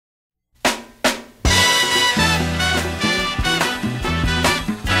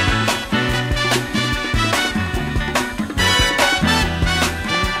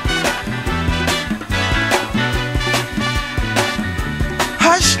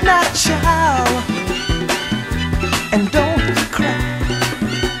hush now, child, and don't cry.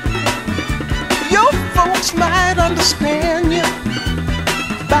 Your folks might understand you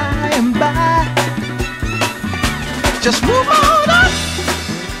by and by. Just move on up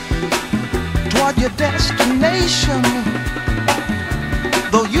toward your destination,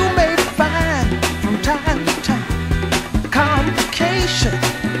 though you may find from time to time complications.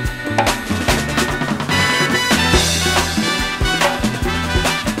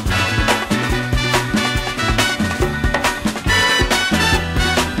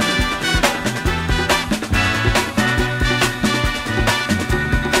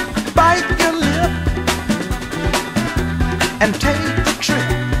 Bite your lip and take the trip,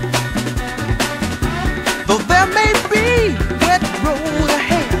 though there may be wet road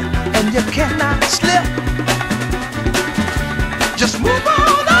ahead and you cannot slip. Just move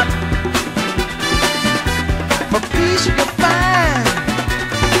on up, for peace you'll find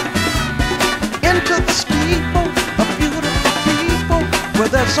into the steeple of beautiful people where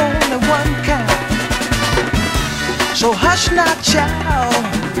there's only one kind. So hush now, child,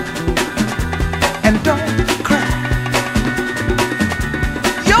 and don't cry.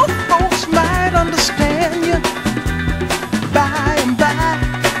 Your folks might understand you by and by.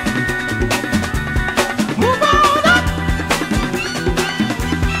 Move on up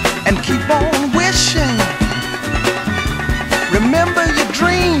and keep on wishing. Remember, your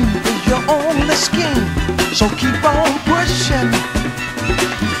dream is your only scheme, so keep on pushing.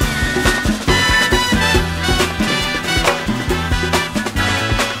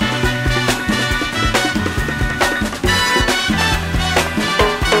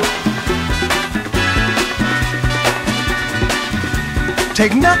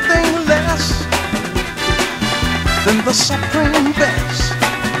 Take nothing less than the supreme best.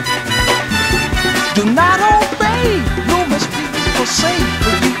 Do not obey rumors people say,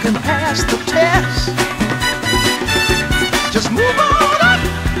 but you can pass the test. Just move on up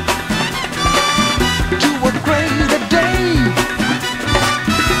to a greater day.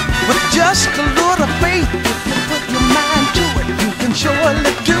 With just a little faith, if you put your mind to it, you can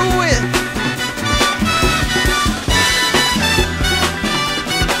surely do it.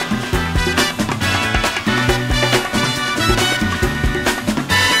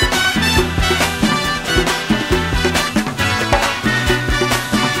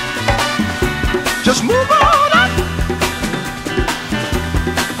 Just move on up,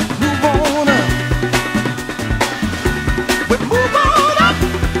 move on up, but move on up.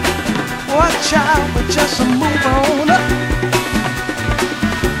 Watch out, but just move on up.